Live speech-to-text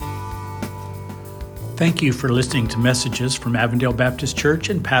Thank you for listening to messages from Avondale Baptist Church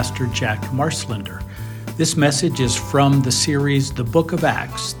and Pastor Jack Marslender. This message is from the series The Book of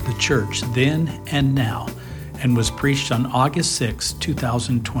Acts, the Church Then and Now, and was preached on August 6,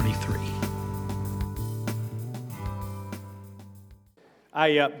 2023.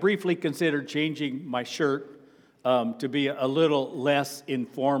 I briefly considered changing my shirt to be a little less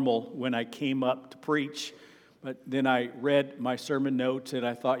informal when I came up to preach. But then I read my sermon notes and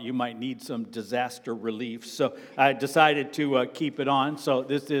I thought you might need some disaster relief. So I decided to keep it on. So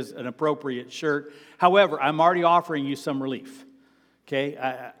this is an appropriate shirt. However, I'm already offering you some relief. Okay,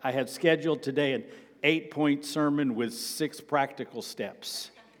 I had scheduled today an 8-point sermon with 6 practical steps.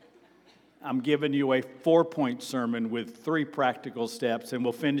 I'm giving you a 4-point sermon with 3 practical steps, and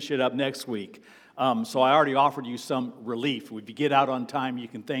we'll finish it up next week. So I already offered you some relief. If you get out on time, you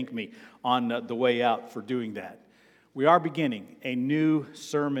can thank me on the way out for doing that. We are beginning a new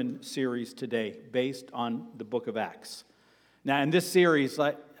sermon series today based on the book of Acts. Now, in this series,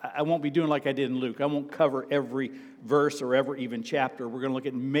 I won't be doing like I did in Luke. I won't cover every verse or every even chapter. We're going to look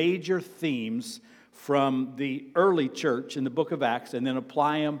at major themes from the early church in the book of Acts and then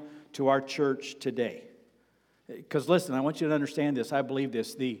apply them to our church today. Because listen, I want you to understand this. I believe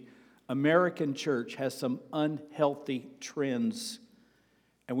this. The American church has some unhealthy trends,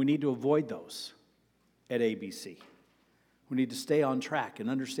 and we need to avoid those at ABC. We need to stay on track and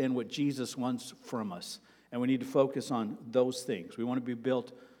understand what Jesus wants from us, and we need to focus on those things. We want to be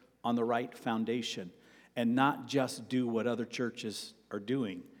built on the right foundation and not just do what other churches are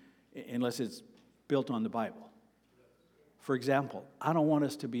doing unless it's built on the Bible. For example, I don't want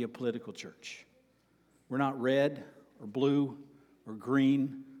us to be a political church. We're not red or blue or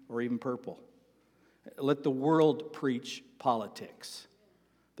green or even purple. Let the world preach politics.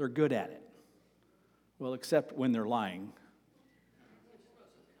 They're good at it. Well, except when they're lying.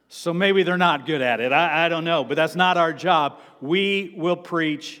 So maybe they're not good at it. I don't know, but that's not our job. We will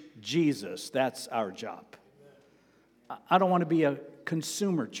preach Jesus. That's our job. I don't want to be a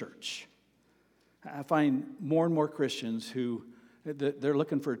consumer church. I find more and more Christians who, they're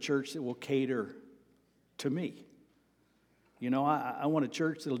looking for a church that will cater to me. You know, I want a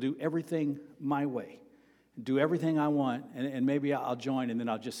church that'll do everything my way, do everything I want, and maybe I'll join, and then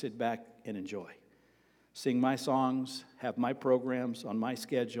I'll just sit back and enjoy. Sing my songs, have my programs on my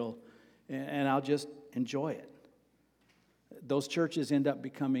schedule, and I'll just enjoy it. Those churches end up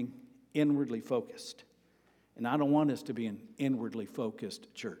becoming inwardly focused, and I don't want us to be an inwardly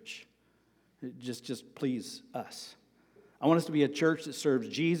focused church. Just please us. I want us to be a church that serves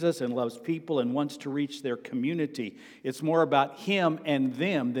Jesus and loves people and wants to reach their community. It's more about Him and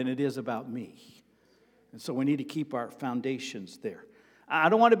them than it is about me. And so we need to keep our foundations there. I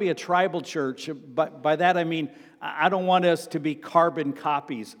don't want to be a tribal church, but by that I mean I don't want us to be carbon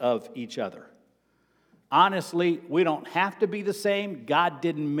copies of each other. Honestly, we don't have to be the same. God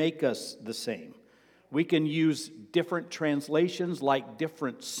didn't make us the same. We can use different translations like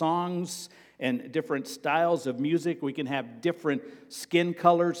different songs and different styles of music. We can have different skin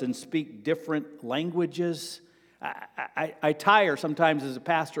colors and speak different languages. I tire sometimes as a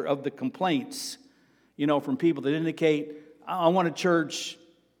pastor of the complaints, from people that indicate, I want a church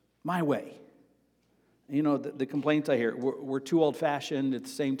my way. The complaints I hear, we're too old-fashioned. At the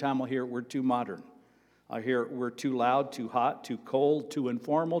same time, I'll hear we're too modern. I hear we're too loud, too hot, too cold, too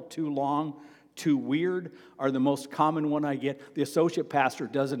informal, too long, too weird are the most common one I get. The associate pastor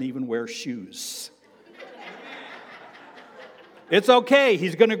doesn't even wear shoes. It's okay.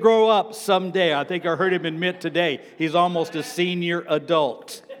 He's going to grow up someday. I think I heard him admit today he's almost a senior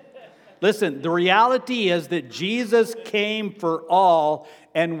adult. Listen, the reality is that Jesus came for all,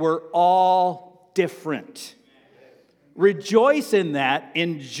 and we're all different. Rejoice in that.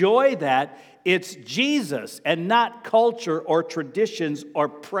 Enjoy that. It's Jesus and not culture or traditions or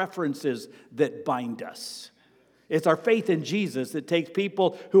preferences that bind us. It's our faith in Jesus that takes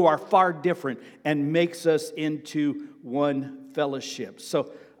people who are far different and makes us into one fellowship.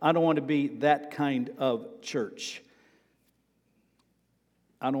 So I don't want to be that kind of church.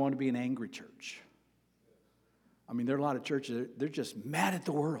 I don't want to be an angry church. I mean, there are a lot of churches, they're just mad at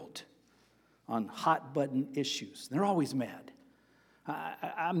the world on hot button issues. They're always mad.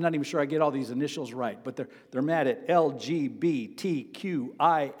 I'm not even sure I get all these initials right, but they're mad at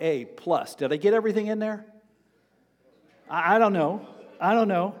LGBTQIA+. Did I get everything in there? I don't know.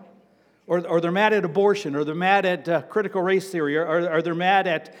 Or they're mad at abortion, or they're mad at critical race theory, or they're mad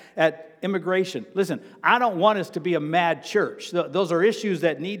at immigration. Listen, I don't want us to be a mad church. Those are issues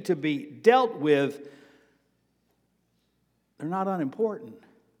that need to be dealt with. They're not unimportant.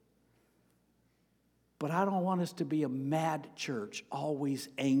 But I don't want us to be a mad church, always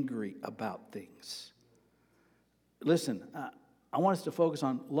angry about things. listen, I want us to focus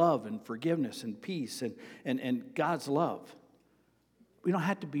on love and forgiveness and peace and God's love. We don't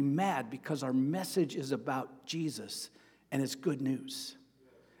have to be mad because our message is about Jesus and it's good news.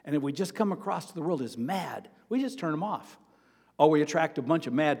 And if we just come across to the world as mad, we just turn them off. Or we attract a bunch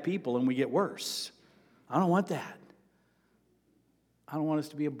of mad people and we get worse. I don't want that. I don't want us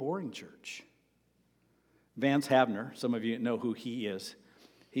to be a boring church. Vance Havner, some of you know who he is,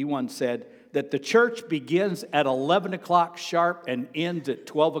 he once said that the church begins at 11 o'clock sharp and ends at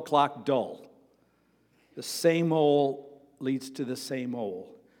 12 o'clock dull. The same old leads to the same old.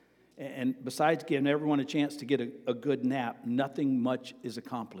 And besides giving everyone a chance to get a good nap, nothing much is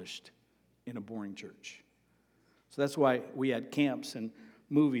accomplished in a boring church. So that's why we had camps and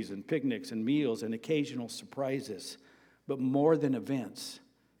movies and picnics and meals and occasional surprises. But more than events,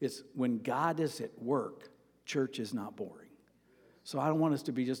 it's when God is at work, church is not boring. So I don't want us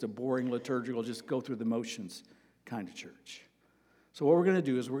to be just a boring liturgical, just go through the motions kind of church. So what we're going to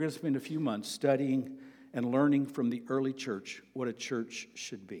do is we're going to spend a few months studying and learning from the early church what a church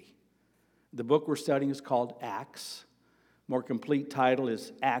should be. The book we're studying is called Acts. More complete title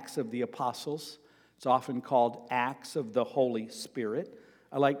is Acts of the Apostles. It's often called Acts of the Holy Spirit.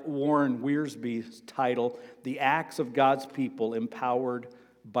 I like Warren Wiersbe's title, The Acts of God's People Empowered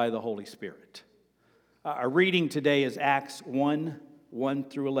by the Holy Spirit. Our reading today is Acts 1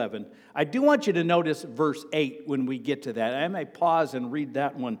 through 11. I do want you to notice verse 8 when we get to that. I may pause and read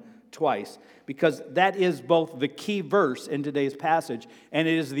that one twice because that is both the key verse in today's passage and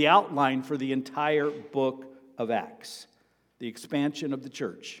it is the outline for the entire book of Acts. The expansion of the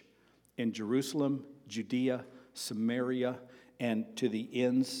church in Jerusalem, Judea, Samaria, and to the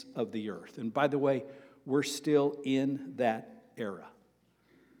ends of the earth. And by the way, we're still in that era.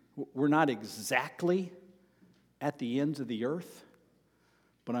 We're not exactly at the ends of the earth,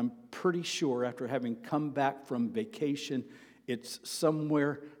 but I'm pretty sure after having come back from vacation, it's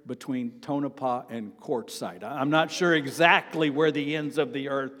somewhere between Tonopah and Quartzsite. I'm not sure exactly where the ends of the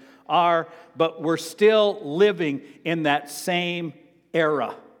earth are, but we're still living in that same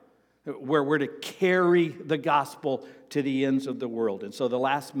era where we're to carry the gospel to the ends of the world. And so the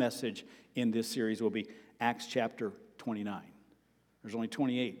last message in this series will be Acts chapter 29. There's only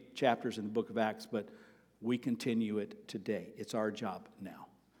 28 chapters in the book of Acts, but we continue it today. It's our job now.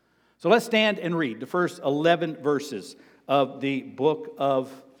 So let's stand and read the first 11 verses of the book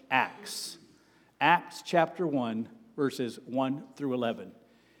of Acts. Acts chapter 1, verses 1 through 11.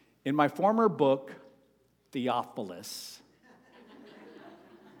 In my former book, Theophilus,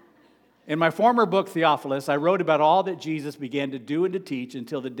 I wrote about all that Jesus began to do and to teach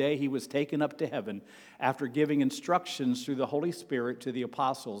until the day he was taken up to heaven after giving instructions through the Holy Spirit to the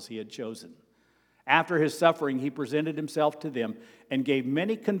apostles he had chosen. After his suffering, he presented himself to them and gave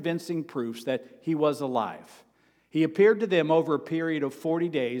many convincing proofs that he was alive. He appeared to them over a period of 40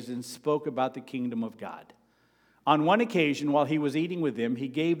 days and spoke about the kingdom of God. On one occasion, while he was eating with them, he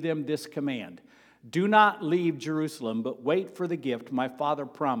gave them this command: "Do not leave Jerusalem, but wait for the gift my Father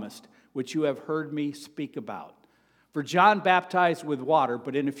promised, which you have heard me speak about. For John baptized with water,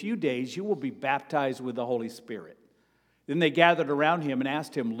 but in a few days you will be baptized with the Holy Spirit." Then they gathered around him and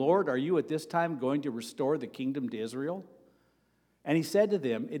asked him, "Lord, are you at this time going to restore the kingdom to Israel?" And he said to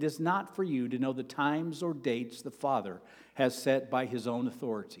them, "It is not for you to know the times or dates the Father has set by his own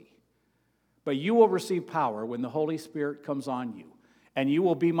authority. But you will receive power when the Holy Spirit comes on you, and you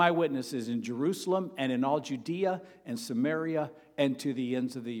will be my witnesses in Jerusalem and in all Judea and Samaria and to the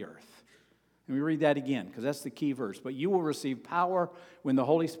ends of the earth." Let me read that again, because that's the key verse. "But you will receive power when the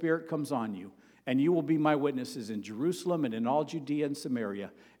Holy Spirit comes on you, and you will be my witnesses in Jerusalem and in all Judea and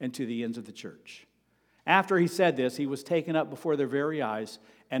Samaria and to the ends of the church." After he said this, he was taken up before their very eyes,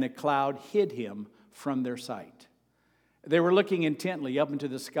 and a cloud hid him from their sight. They were looking intently up into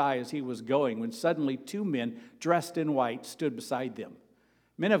the sky as he was going, when suddenly 2 men dressed in white stood beside them.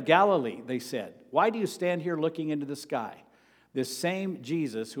 "Men of Galilee," they said, "why do you stand here looking into the sky? This same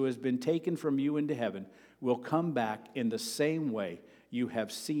Jesus who has been taken from you into heaven will come back in the same way you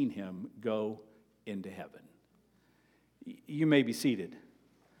have seen him go into heaven." You may be seated.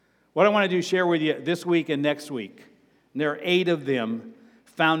 What I want to do is share with you this week and next week. And there are 8 of them.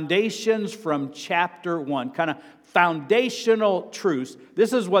 Foundations from chapter 1. Kind of foundational truths.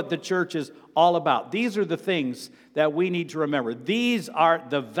 This is what the church is all about. These are the things that we need to remember. These are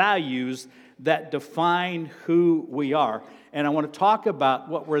the values that define who we are. And I want to talk about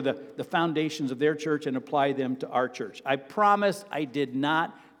what were the foundations of their church and apply them to our church. I promise I did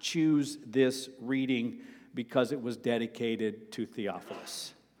not choose this reading because it was dedicated to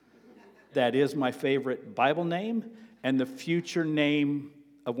Theophilus. That is my favorite Bible name and the future name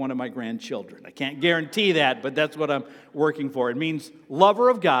of one of my grandchildren. I can't guarantee that, but that's what I'm working for. It means lover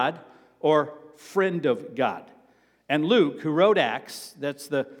of God or friend of God. And Luke, who wrote Acts, that's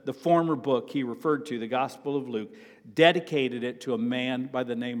the former book he referred to, the Gospel of Luke, dedicated it to a man by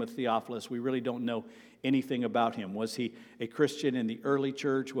the name of Theophilus. We really don't know anything about him. Was he a Christian in the early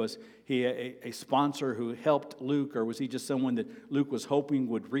church? Was he a sponsor who helped Luke? Or was he just someone that Luke was hoping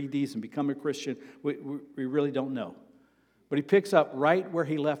would read these and become a Christian? We really don't know. But he picks up right where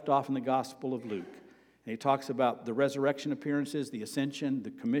he left off in the Gospel of Luke. And he talks about the resurrection appearances, the ascension,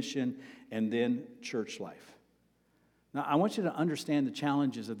 the commission, and then church life. Now, I want you to understand the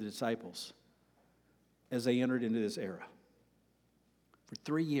challenges of the disciples as they entered into this era. For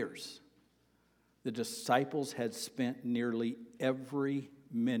 3 years, the disciples had spent nearly every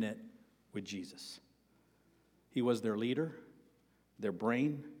minute with Jesus. He was their leader, their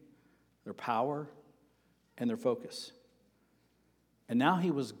brain, their power, and their focus. And now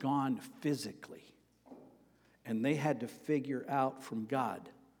he was gone physically. And they had to figure out from God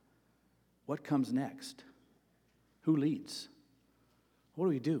what comes next. Who leads? What do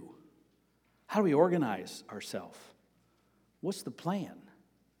we do? How do we organize ourselves? What's the plan?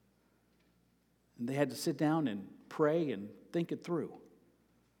 And they had to sit down and pray and think it through.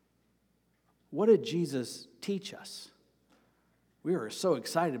 What did Jesus teach us? We were so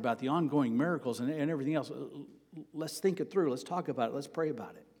excited about the ongoing miracles and everything else. Let's think it through. Let's talk about it. Let's pray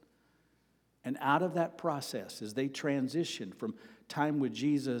about it. And out of that process, as they transitioned from time with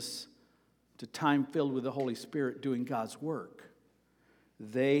Jesus to time filled with the Holy Spirit doing God's work,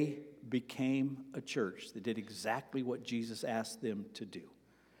 they became a church that did exactly what Jesus asked them to do.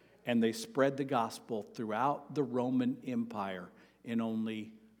 And they spread the gospel throughout the Roman Empire in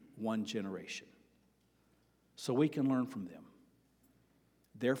only one generation. So we can learn from them.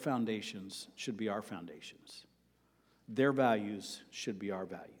 Their foundations should be our foundations. Their values should be our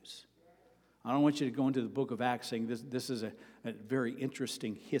values. I don't want you to go into the book of Acts saying this is a very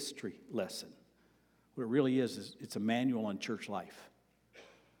interesting history lesson. What it really is it's a manual on church life.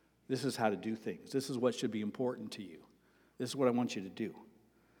 This is how to do things. This is what should be important to you. This is what I want you to do.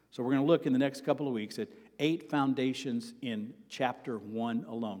 So we're going to look in the next couple of weeks at 8 foundations in chapter 1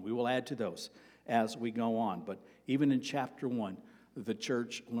 alone. We will add to those as we go on. But even in chapter 1, the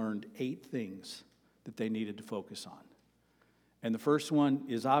church learned 8 things that they needed to focus on. And the first one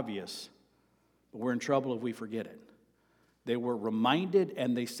is obvious, but we're in trouble if we forget it. They were reminded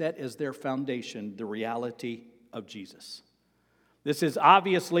and they set as their foundation the reality of Jesus. This is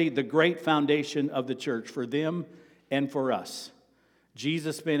obviously the great foundation of the church for them and for us.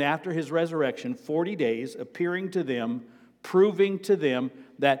 Jesus spent, after his resurrection, 40 days appearing to them, proving to them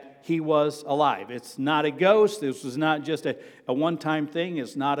that he was alive. It's not a ghost. This was not just a one-time thing.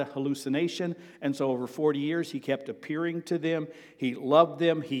 It's not a hallucination. And so over 40 years, he kept appearing to them. He loved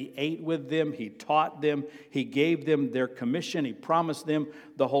them. He ate with them. He taught them. He gave them their commission. He promised them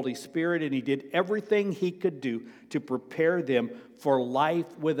the Holy Spirit. And he did everything he could do to prepare them for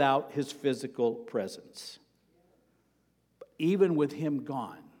life without his physical presence. Even with him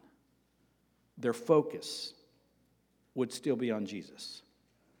gone, their focus would still be on Jesus.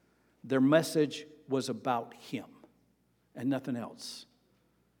 Their message was about him and nothing else.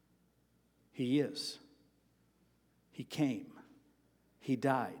 He is. He came. He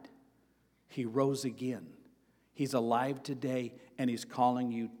died. He rose again. He's alive today, and he's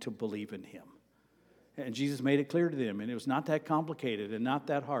calling you to believe in him. And Jesus made it clear to them, and it was not that complicated and not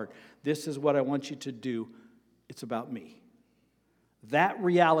that hard. This is what I want you to do. It's about me. That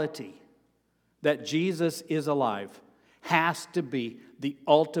reality that Jesus is alive has to be the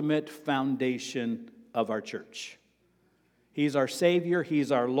ultimate foundation of our church. He's our Savior,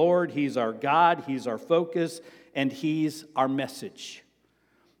 he's our Lord, he's our God, he's our focus, and he's our message.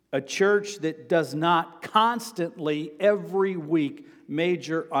 A church that does not constantly, every week,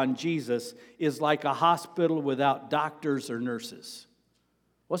 major on Jesus is like a hospital without doctors or nurses.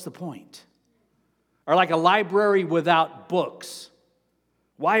 What's the point? Or like a library without books.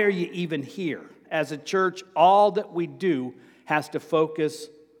 Why are you even here? As a church, all that we do has to focus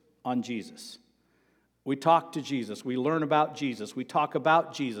on Jesus. We talk to Jesus. We learn about Jesus. We talk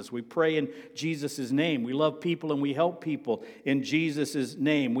about Jesus. We pray in Jesus' name. We love people and we help people in Jesus'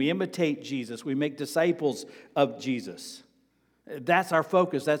 name. We imitate Jesus. We make disciples of Jesus. That's our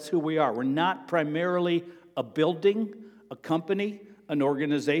focus. That's who we are. We're not primarily a building, a company, an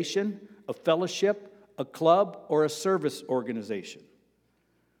organization, a fellowship, a club, or a service organization.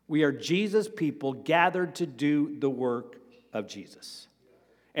 We are Jesus people gathered to do the work of Jesus.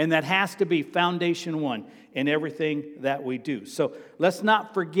 And that has to be foundation one in everything that we do. So let's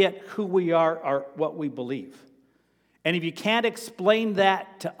not forget who we are or what we believe. And if you can't explain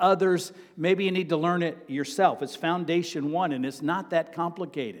that to others, maybe you need to learn it yourself. It's foundation one, and it's not that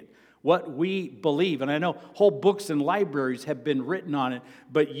complicated. What we believe, and I know whole books and libraries have been written on it,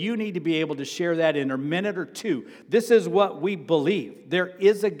 but you need to be able to share that in a minute or two. This is what we believe. There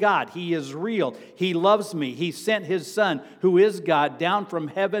is a God. He is real. He loves me. He sent His Son, who is God, down from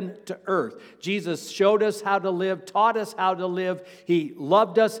heaven to earth. Jesus showed us how to live, taught us how to live. He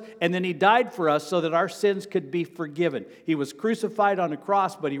loved us, and then He died for us so that our sins could be forgiven. He was crucified on a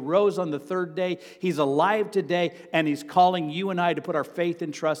cross, but He rose on the third day. He's alive today, and He's calling you and I to put our faith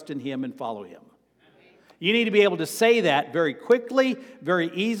and trust in Him and follow Him. You need to be able to say that very quickly,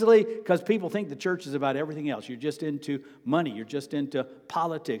 very easily, because people think the church is about everything else. You're just into money. You're just into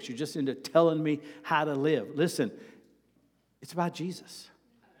politics. You're just into telling me how to live. Listen, it's about Jesus.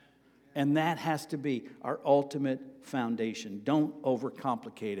 And that has to be our ultimate foundation. Don't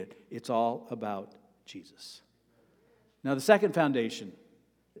overcomplicate it. It's all about Jesus. Now, the second foundation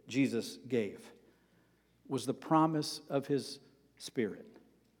that Jesus gave was the promise of His Spirit.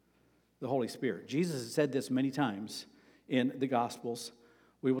 The Holy Spirit. Jesus has said this many times in the Gospels.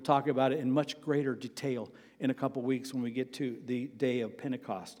 We will talk about it in much greater detail in a couple weeks when we get to the day of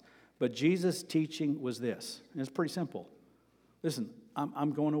Pentecost. But Jesus' teaching was this, and it's pretty simple. Listen,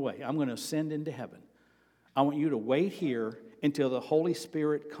 I'm going away. I'm going to ascend into heaven. I want you to wait here until the Holy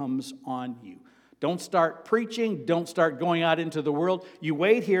Spirit comes on you. Don't start preaching. Don't start going out into the world. You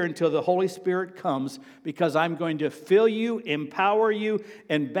wait here until the Holy Spirit comes, because I'm going to fill you, empower you,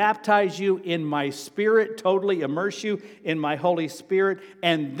 and baptize you in my Spirit, totally immerse you in my Holy Spirit,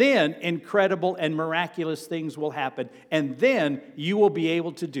 and then incredible and miraculous things will happen, and then you will be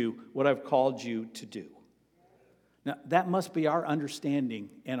able to do what I've called you to do. Now, that must be our understanding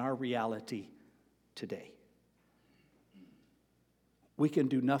and our reality today. We can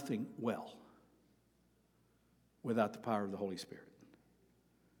do nothing well without the power of the Holy Spirit.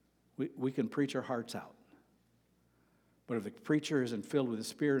 We can preach our hearts out. But if the preacher isn't filled with the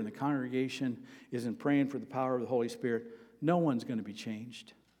Spirit and the congregation isn't praying for the power of the Holy Spirit, no one's going to be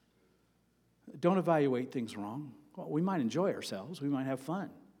changed. Don't evaluate things wrong. Well, we might enjoy ourselves. We might have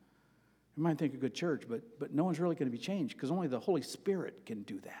fun. We might think a good church, but no one's really going to be changed, because only the Holy Spirit can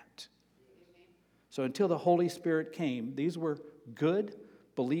do that. So until the Holy Spirit came, these were good,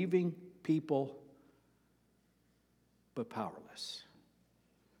 believing people, but powerless.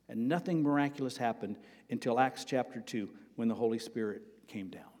 And nothing miraculous happened until Acts chapter 2, when the Holy Spirit came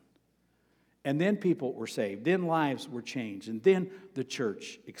down. And then people were saved. Then lives were changed. And then the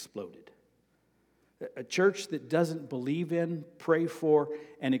church exploded. A church that doesn't believe in, pray for,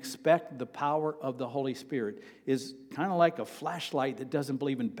 and expect the power of the Holy Spirit is kind of like a flashlight that doesn't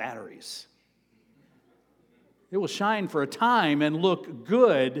believe in batteries. It will shine for a time and look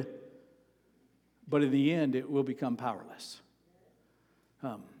good, but in the end, it will become powerless.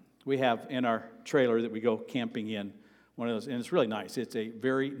 We have in our trailer that we go camping in one of those, and it's really nice. It's a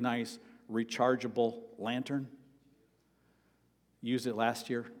very nice rechargeable lantern. Used it last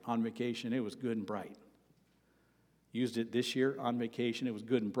year on vacation. It was good and bright. Used it this year on vacation. It was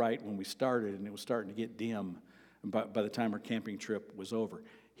good and bright when we started, and it was starting to get dim by the time our camping trip was over.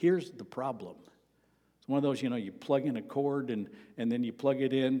 Here's the problem. It's one of those, you plug in a cord and then you plug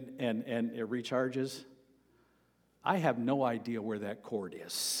it in and it recharges. I have no idea where that cord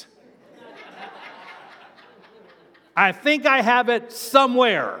is. I think I have it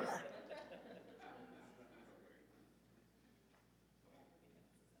somewhere.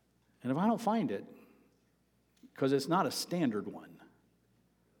 And if I don't find it, because it's not a standard one,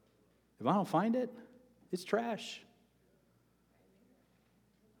 if I don't find it, it's trash.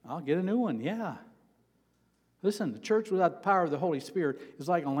 I'll get a new one, yeah. Listen, the church without the power of the Holy Spirit is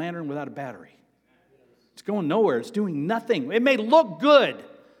like a lantern without a battery. It's going nowhere. It's doing nothing. It may look good.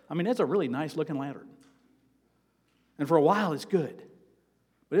 I mean, it's a really nice looking lantern. And for a while, it's good.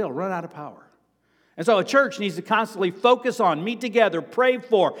 But it'll run out of power. And so a church needs to constantly focus on, meet together, pray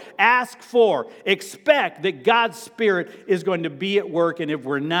for, ask for, expect that God's Spirit is going to be at work. And if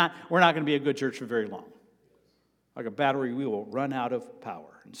we're not going to be a good church for very long. Like a battery, we will run out of power.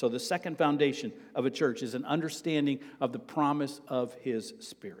 And so the second foundation of a church is an understanding of the promise of His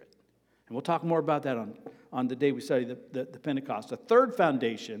Spirit. And we'll talk more about that on the day we study the Pentecost. The third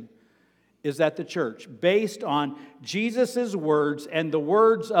foundation is that the church, based on Jesus' words and the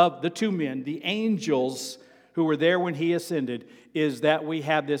words of the two men, the angels who were there when He ascended, is that we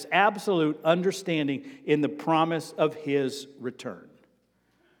have this absolute understanding in the promise of His return.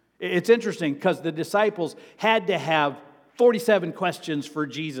 It's interesting because the disciples had to have 47 questions for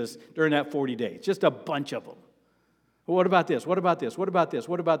Jesus during that 40 days, just a bunch of them. What about this? What about this? What about this?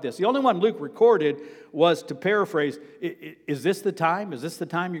 What about this? The only one Luke recorded was, to paraphrase, is this the time? Is this the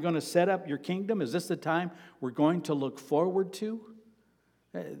time you're going to set up your kingdom? Is this the time we're going to look forward to?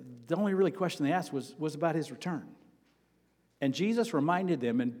 The only really question they asked was about his return. And Jesus reminded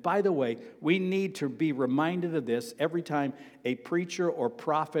them, and by the way, we need to be reminded of this every time a preacher or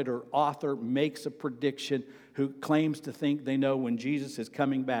prophet or author makes a prediction who claims to think they know when Jesus is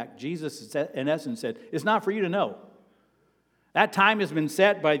coming back. Jesus, in essence, said, it's not for you to know. That time has been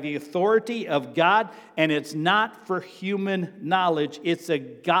set by the authority of God, and it's not for human knowledge. It's a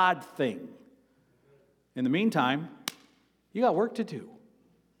God thing. In the meantime, you got work to do.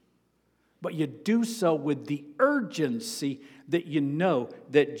 But you do so with the urgency that you know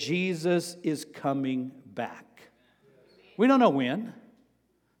that Jesus is coming back. We don't know when.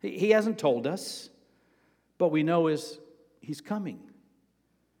 He hasn't told us. But we know he's coming.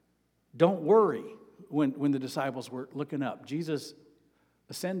 Don't worry. When the disciples were looking up, Jesus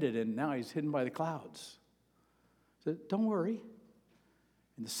ascended and now he's hidden by the clouds. So don't worry.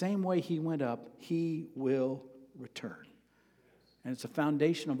 In the same way he went up, he will return. And it's a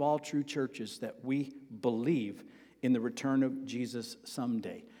foundation of all true churches that we believe in the return of Jesus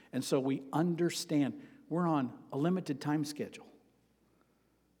someday. And so we understand we're on a limited time schedule.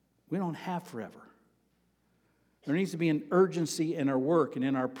 We don't have forever. There needs to be an urgency in our work and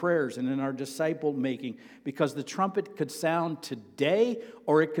in our prayers and in our disciple making, because the trumpet could sound today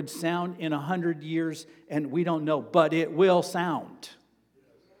or it could sound in 100 years, and we don't know, but it will sound.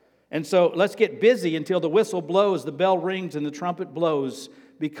 And so let's get busy until the whistle blows, the bell rings, and the trumpet blows,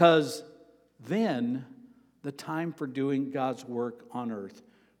 because then the time for doing God's work on earth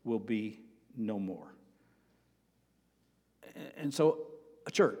will be no more. And so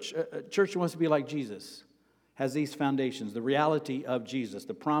a church that wants to be like Jesus has these foundations: the reality of Jesus,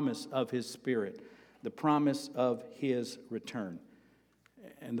 the promise of his Spirit, the promise of his return.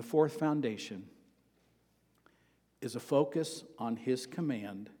 And the fourth foundation is a focus on his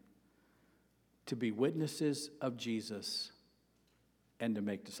command to be witnesses of Jesus and to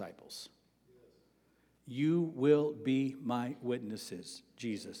make disciples. You will be my witnesses,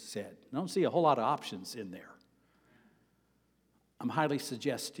 Jesus said. I don't see a whole lot of options in there. I'm highly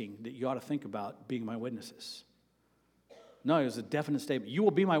suggesting that you ought to think about being my witnesses. No, it was a definite statement. You will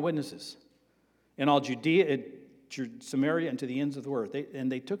be my witnesses in all Judea, Samaria, and to the ends of the earth.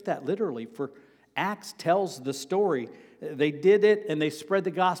 And they took that literally, for Acts tells the story. They did it, and they spread the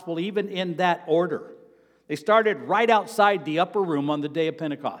gospel even in that order. They started right outside the upper room on the day of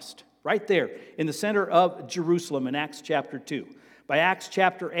Pentecost, right there in the center of Jerusalem in Acts chapter 2. By Acts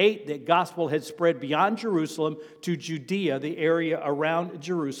chapter 8, the gospel had spread beyond Jerusalem to Judea, the area around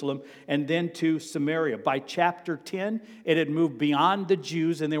Jerusalem, and then to Samaria. By chapter 10, it had moved beyond the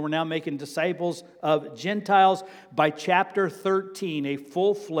Jews, and they were now making disciples of Gentiles. By chapter 13, a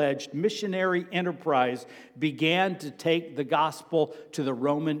full-fledged missionary enterprise began to take the gospel to the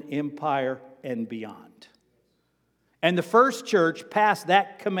Roman Empire and beyond. And the first church passed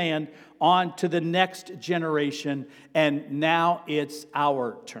that command on to the next generation, and now it's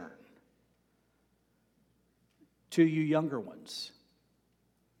our turn. To you younger ones,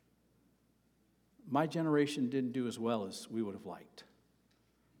 my generation didn't do as well as we would have liked.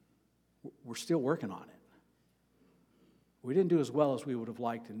 We're still working on it. We didn't do as well as we would have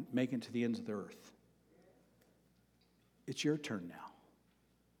liked in making it to the ends of the earth. It's your turn now.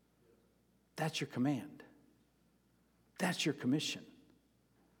 That's your command. That's your commission.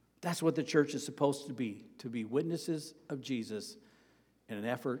 That's what the church is supposed to be witnesses of Jesus in an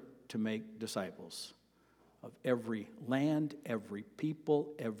effort to make disciples of every land, every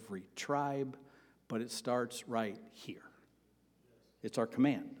people, every tribe, but it starts right here. It's our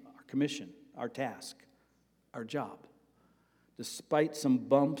command, our commission, our task, our job. Despite some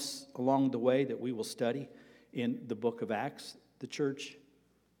bumps along the way that we will study in the book of Acts, the church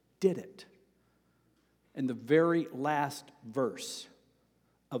did it. And the very last verse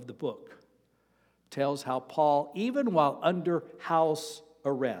of the book tells how Paul, even while under house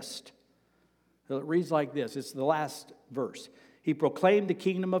arrest, it reads like this. It's the last verse. He proclaimed the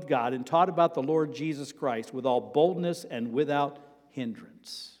kingdom of God and taught about the Lord Jesus Christ with all boldness and without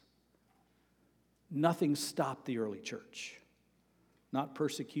hindrance. Nothing stopped the early church. Not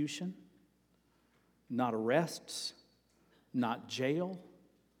persecution, not arrests, not jail,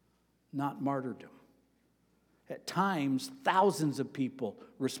 not martyrdom. At times, thousands of people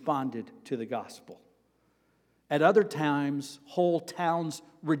responded to the gospel. At other times, whole towns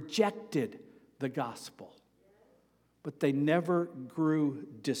rejected the gospel. But they never grew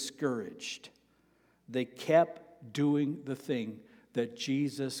discouraged. They kept doing the thing that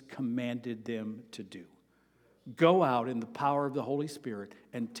Jesus commanded them to do. Go out in the power of the Holy Spirit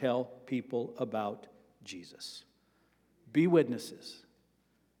and tell people about Jesus. Be witnesses.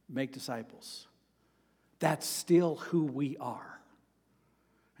 Make disciples. That's still who we are.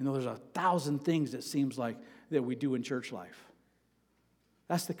 I know there's 1,000 things that seems like that we do in church life.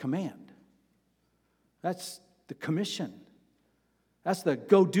 That's the command. That's the commission. That's the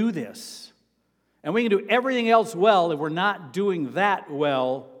go do this. And we can do everything else well. If we're not doing that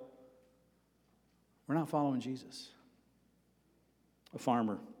well, we're not following Jesus. A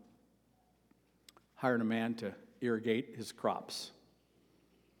farmer hired a man to irrigate his crops.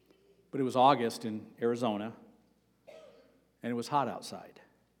 But it was August in Arizona, and it was hot outside.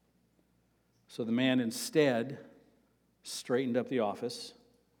 So the man instead straightened up the office,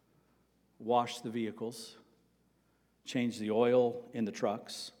 washed the vehicles, changed the oil in the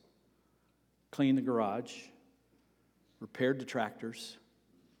trucks, cleaned the garage, repaired the tractors,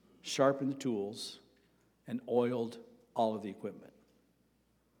 sharpened the tools, and oiled all of the equipment.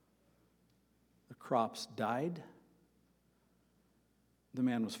 The crops died. The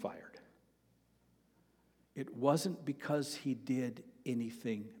man was fired. It wasn't because he did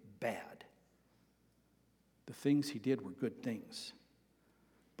anything bad. The things he did were good things.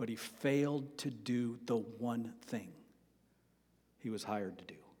 But he failed to do the one thing he was hired to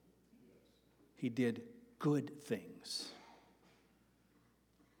do. He did good things.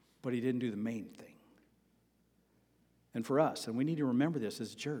 But he didn't do the main thing. And for us, and we need to remember this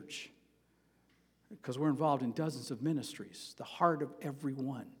as a church, because we're involved in dozens of ministries, the heart of every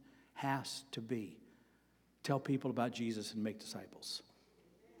one has to be tell people about Jesus and make disciples.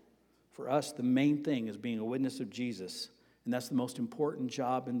 For us, the main thing is being a witness of Jesus, and that's the most important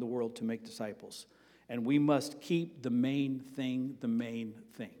job in the world, to make disciples. And we must keep the main thing the main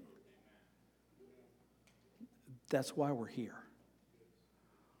thing. That's why we're here.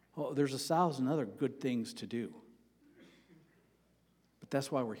 Oh, there's 1,000 other good things to do, but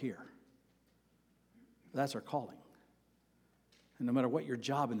that's why we're here. That's our calling. And no matter what your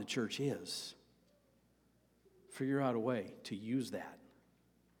job in the church is, figure out a way to use that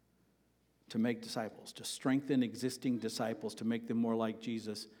to make disciples, to strengthen existing disciples, to make them more like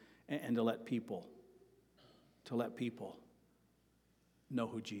Jesus, and to let people know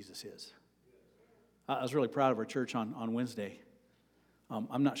who Jesus is. I was really proud of our church on Wednesday.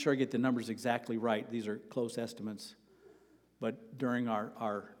 I'm not sure I get the numbers exactly right. These are close estimates. But during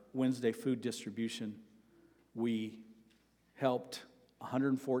our Wednesday food distribution, we helped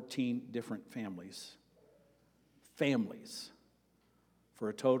 114 different families, for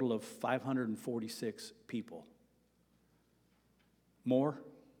a total of 546 people. More?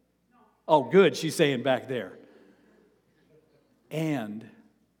 No. Oh, good, she's saying back there. And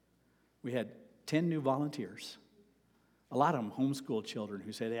we had 10 new volunteers. A lot of them homeschool children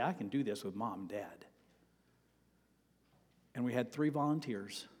who said, hey, I can do this with mom and dad. And we had 3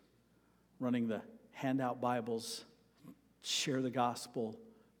 volunteers running the handout Bibles, share the gospel,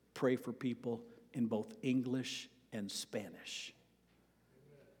 pray for people in both English and Spanish.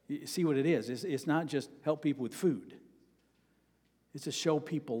 You see what it is? It's not just help people with food. It's to show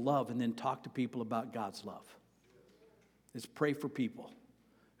people love and then talk to people about God's love. It's pray for people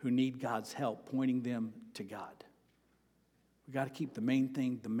who need God's help, pointing them to God. We've got to keep the main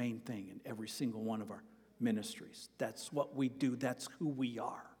thing in every single one of our ministries. That's what we do. That's who we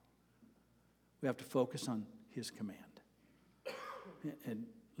are. We have to focus on His command. And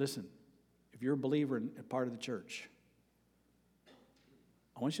listen, if you're a believer and a part of the church,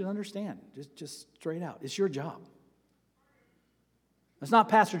 I want you to understand, just straight out, it's your job. It's not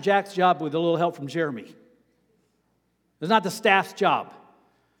Pastor Jack's job with a little help from Jeremy. It's not the staff's job.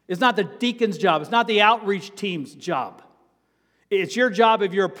 It's not the deacon's job. It's not the outreach team's job. It's your job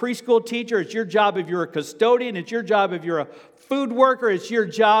if you're a preschool teacher. It's your job if you're a custodian. It's your job if you're a food worker. It's your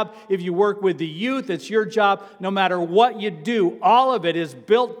job if you work with the youth. It's your job no matter what you do. All of it is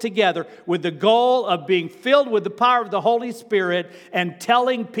built together with the goal of being filled with the power of the Holy Spirit and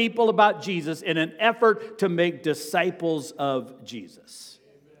telling people about Jesus in an effort to make disciples of Jesus.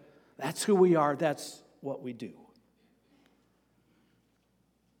 That's who we are. That's what we do.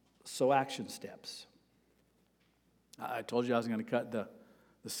 So action steps. I told you I was going to cut the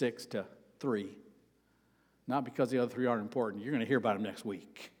 6 to 3. Not because the other 3 aren't important. You're going to hear about them next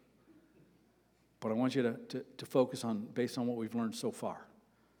week. But I want you to focus on, based on what we've learned so far.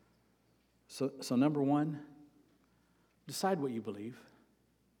 So number 1, decide what you believe.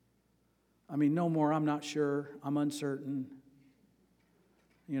 I mean, no more, I'm not sure, I'm uncertain.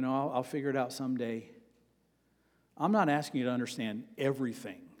 You know, I'll figure it out someday. I'm not asking you to understand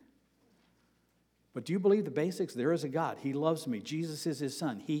everything But do you believe the basics? There is a God. He loves me. Jesus is his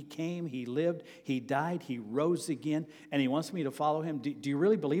son. He came, he lived, he died, he rose again, and he wants me to follow him. Do you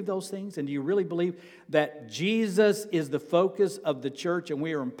really believe those things? And do you really believe that Jesus is the focus of the church and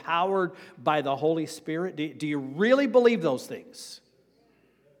we are empowered by the Holy Spirit? Do you really believe those things?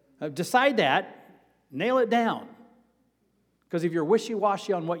 Decide that. Nail it down. Because if you're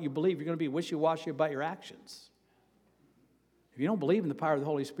wishy-washy on what you believe, you're going to be wishy-washy about your actions. If you don't believe in the power of the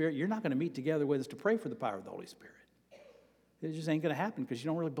Holy Spirit, you're not going to meet together with us to pray for the power of the Holy Spirit. It just ain't going to happen because you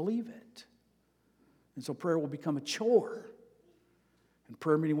don't really believe it. And so prayer will become a chore. And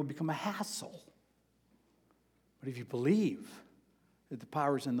prayer meeting will become a hassle. But if you believe that the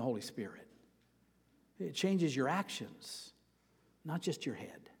power is in the Holy Spirit, it changes your actions, not just your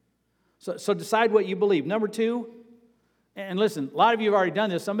head. So decide what you believe. Number 2, and listen, a lot of you have already done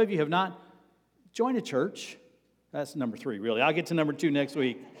this. Some of you have not. Join a church. That's number 3, really. I'll get to number 2 next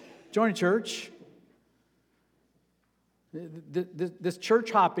week. Join a church. This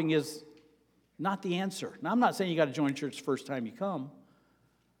church hopping is not the answer. Now, I'm not saying you got to join church the first time you come,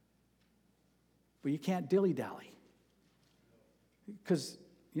 but you can't dilly-dally. Because,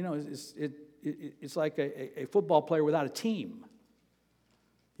 you know, it's like a football player without a team.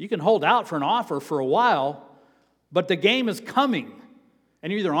 You can hold out for an offer for a while, but the game is coming.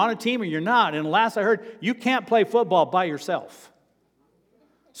 And you're either on a team or you're not. And last I heard, you can't play football by yourself.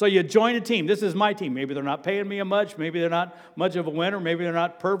 So you join a team. This is my team. Maybe they're not paying me much. Maybe they're not much of a winner. Maybe they're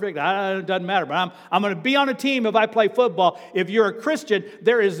not perfect. It doesn't matter. But I'm going to be on a team if I play football. If you're a Christian,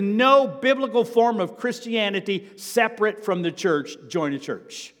 there is no biblical form of Christianity separate from the church. Join a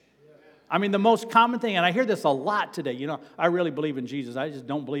church. I mean, the most common thing, and I hear this a lot today, you know, I really believe in Jesus. I just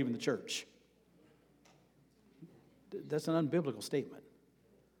don't believe in the church. That's an unbiblical statement.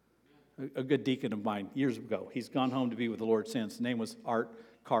 A good deacon of mine years ago, he's gone home to be with the Lord since. His name was Art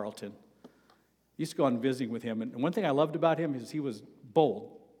Carlton. Used to go on visiting with him, and one thing I loved about him is he was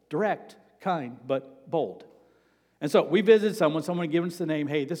bold, direct, kind, but bold. And so we visited someone had given us the name,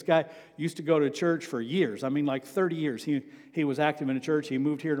 hey, this guy used to go to church for years. I mean, like 30 years. He was active in a church. He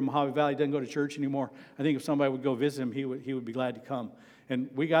moved here to Mojave Valley, doesn't go to church anymore. I think if somebody would go visit him, he would be glad to come. And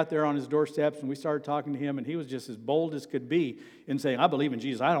we got there on his doorsteps, and we started talking to him, and he was just as bold as could be in saying, I believe in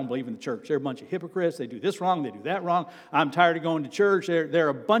Jesus. I don't believe in the church. They're a bunch of hypocrites. They do this wrong. They do that wrong. I'm tired of going to church. They're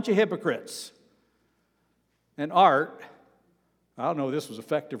a bunch of hypocrites. And Art, I don't know if this was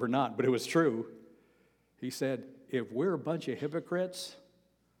effective or not, but it was true. He said, if we're a bunch of hypocrites,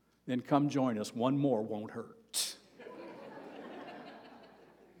 then come join us. One more won't hurt.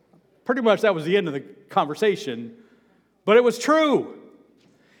 Pretty much that was the end of the conversation, but it was true.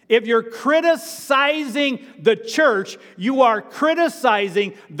 If you're criticizing the church, you are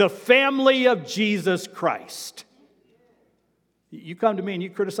criticizing the family of Jesus Christ. You come to me and you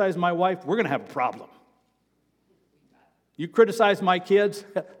criticize my wife, we're going to have a problem. You criticize my kids,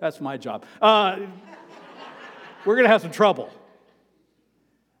 that's my job. We're going to have some trouble.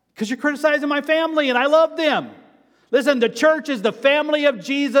 Because you're criticizing my family and I love them. Listen, the church is the family of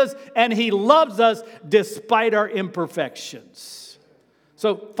Jesus and he loves us despite our imperfections.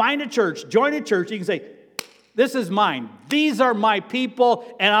 So find a church, join a church. You can say, this is mine. These are my people,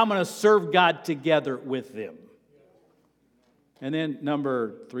 and I'm going to serve God together with them. And then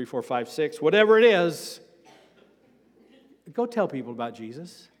number 3, 4, 5, 6, whatever it is, go tell people about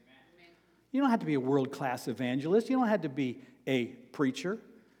Jesus. You don't have to be a world-class evangelist. You don't have to be a preacher.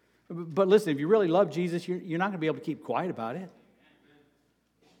 But listen, if you really love Jesus, you're not going to be able to keep quiet about it.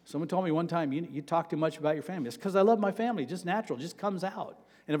 Someone told me one time, you talk too much about your family. It's because I love my family. It's just natural. It just comes out.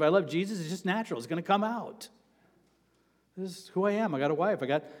 And if I love Jesus, it's just natural. It's going to come out. This is who I am. I got a wife. I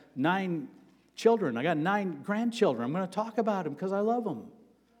got 9 children. I got 9 grandchildren. I'm going to talk about them because I love them.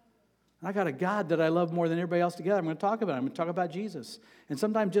 And I got a God that I love more than everybody else together. I'm going to talk about him. I'm going to talk about Jesus. And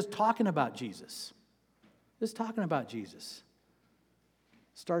sometimes just talking about Jesus,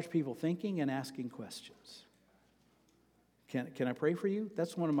 starts people thinking and asking questions. Can I pray for you?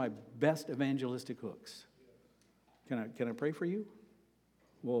 That's one of my best evangelistic hooks. Can I pray for you?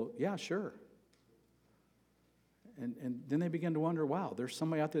 Well, yeah, sure. And then they begin to wonder, wow, there's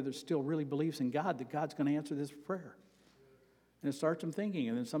somebody out there that still really believes in God, that God's going to answer this prayer. And it starts them thinking.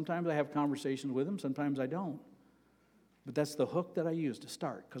 And then sometimes I have conversations with them, sometimes I don't. But that's the hook that I use to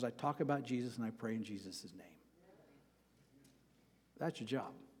start, because I talk about Jesus and I pray in Jesus' name. That's your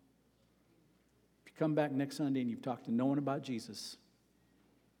job. If you come back next Sunday and you've talked to no one about Jesus,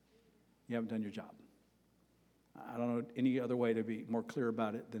 you haven't done your job. I don't know any other way to be more clear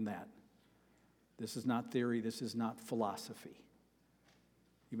about it than that. This is not theory. This is not philosophy.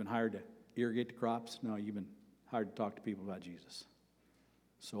 You've been hired to irrigate the crops? No, you've been hired to talk to people about Jesus.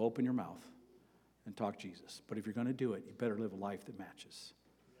 So open your mouth and talk Jesus. But if you're going to do it, you better live a life that matches.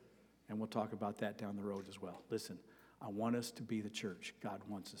 And we'll talk about that down the road as well. Listen, I want us to be the church God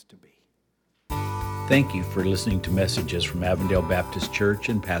wants us to be. Thank you for listening to messages from Avondale Baptist Church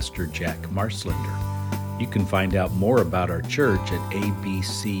and Pastor Jack Marslender. You can find out more about our church at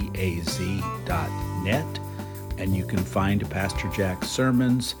abcaz.net, and you can find Pastor Jack's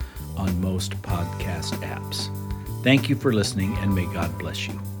sermons on most podcast apps. Thank you for listening, and may God bless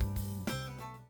you.